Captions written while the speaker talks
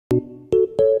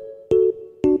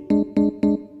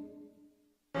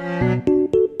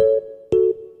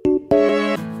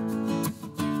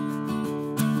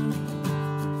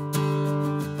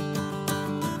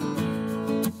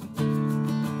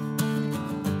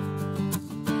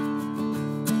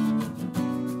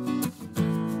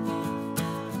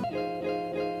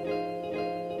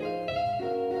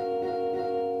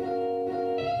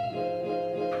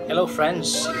Hello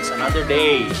friends, it's another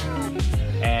day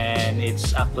and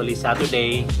it's actually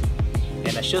Saturday,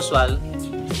 and as usual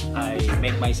I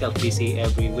make myself busy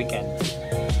every weekend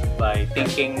by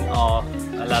thinking of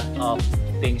a lot of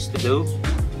things to do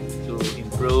to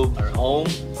improve our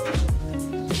home.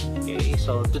 Okay,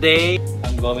 so today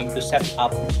I'm going to set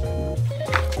up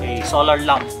a solar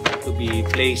lamp to be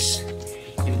placed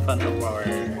in front of our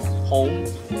home,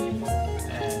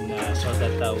 so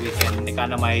that we can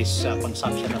economize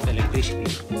consumption of electricity.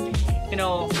 You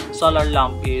know, solar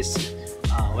lamp is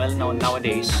well known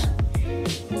nowadays.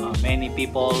 Many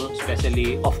people,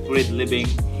 especially off-grid living,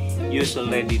 use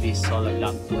already this solar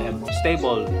lamp to have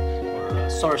stable or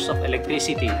source of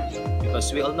electricity,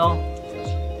 because we all know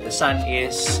the sun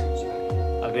is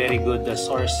a very good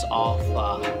source of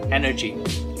energy.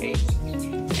 Okay,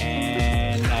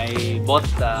 and I bought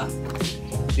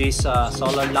this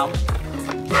solar lamp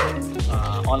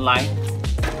online.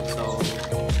 So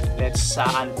let's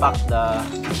unpack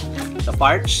the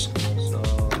parts. So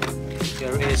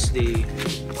here is the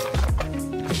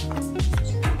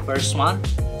first one,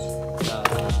 the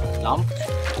lamp.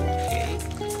 Okay,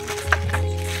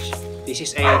 this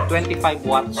is a 25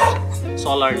 watts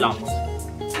solar lamp,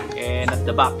 and at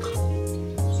the back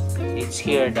it's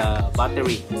here the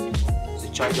battery. The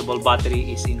chargeable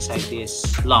battery is inside this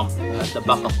lamp, at the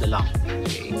back of the lamp.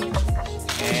 Okay.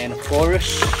 And of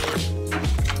course,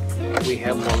 we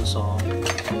have also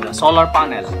the solar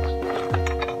panel.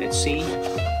 Let's see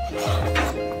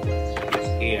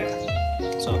here.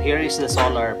 So here is the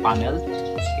solar panel.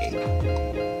 Okay.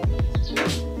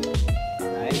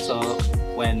 Alright, so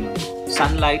when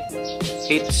sunlight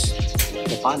hits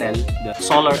the panel, the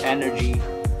solar energy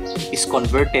is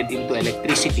converted into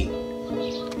electricity,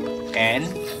 and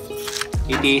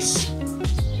it is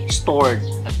stored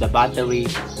at the battery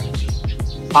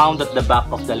found at the back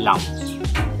of the lamp.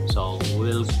 So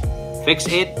we'll fix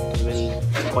it, we'll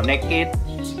connect it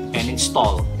and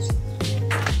install.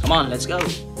 Come on, let's go.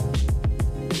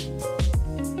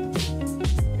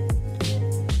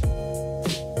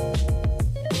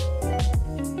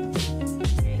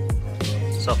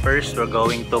 So first we're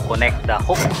going to connect the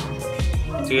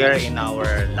hook here in our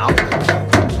lamp.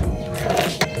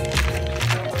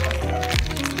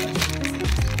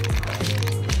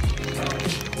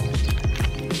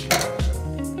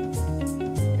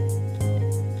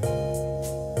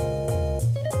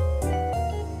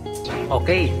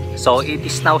 Okay, so it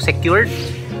is now secured.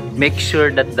 Make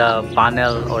sure that the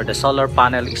panel or the solar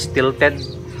panel is tilted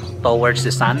towards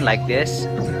the sun like this,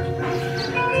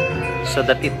 so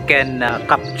that it can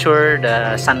capture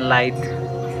the sunlight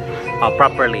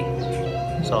properly.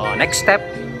 So next step,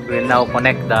 we'll now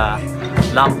connect the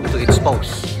lamp to its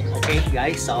post. Okay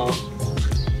guys, so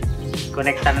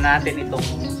connectan na natin itong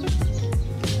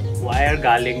wire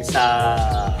galing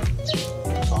sa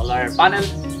solar panel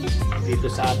dito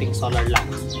sa ating solar lamp,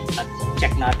 at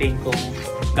check natin kung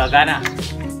gagana.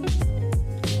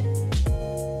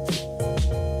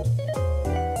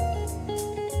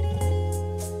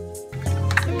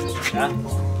 Yan.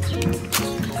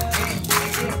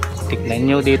 Tignan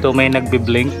nyo dito, may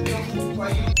nagbi-blink.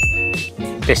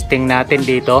 Testing natin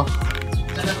dito.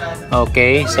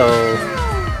 Okay, so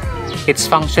it's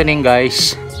functioning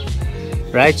guys.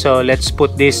 Right, so let's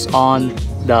put this on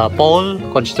the pole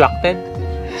constructed.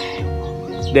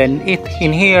 Then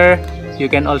in here you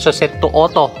can also set to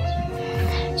auto,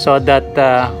 so that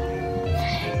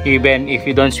even if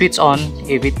you don't switch on,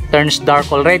 if it turns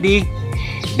dark already,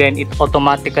 then it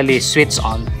automatically switches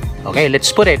on. Okay,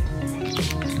 let's put it.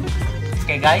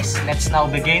 Okay guys, let's now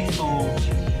begin to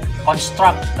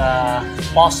construct the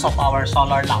post of our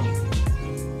solar lamp.